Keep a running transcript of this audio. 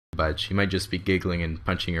budge. He might just be giggling and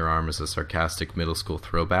punching your arm as a sarcastic middle school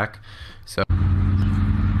throwback. So I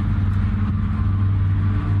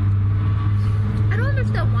don't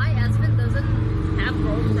understand why Aspen doesn't have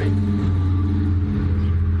girlfriend.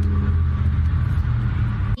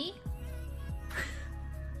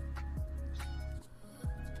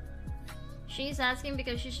 She's asking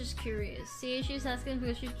because she's just curious. C, she's asking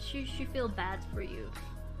because she feel bad for you.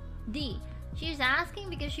 D, she's asking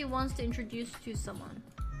because she wants to introduce to someone.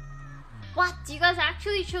 What? You guys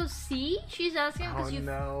actually chose C? She's asking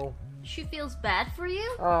because she feels bad for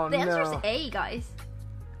you? Oh, the answer no. is A, guys.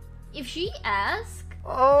 If she asks, Oh.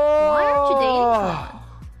 why aren't you dating someone?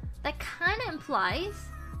 That kind of implies,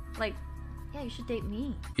 like, yeah, you should date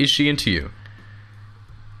me. is she into you?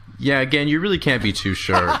 Yeah, again, you really can't be too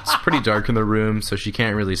sure. It's pretty dark in the room, so she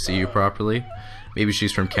can't really see you properly. Maybe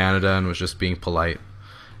she's from Canada and was just being polite.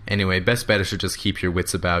 Anyway, best bet is to just keep your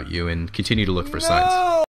wits about you and continue to look for signs.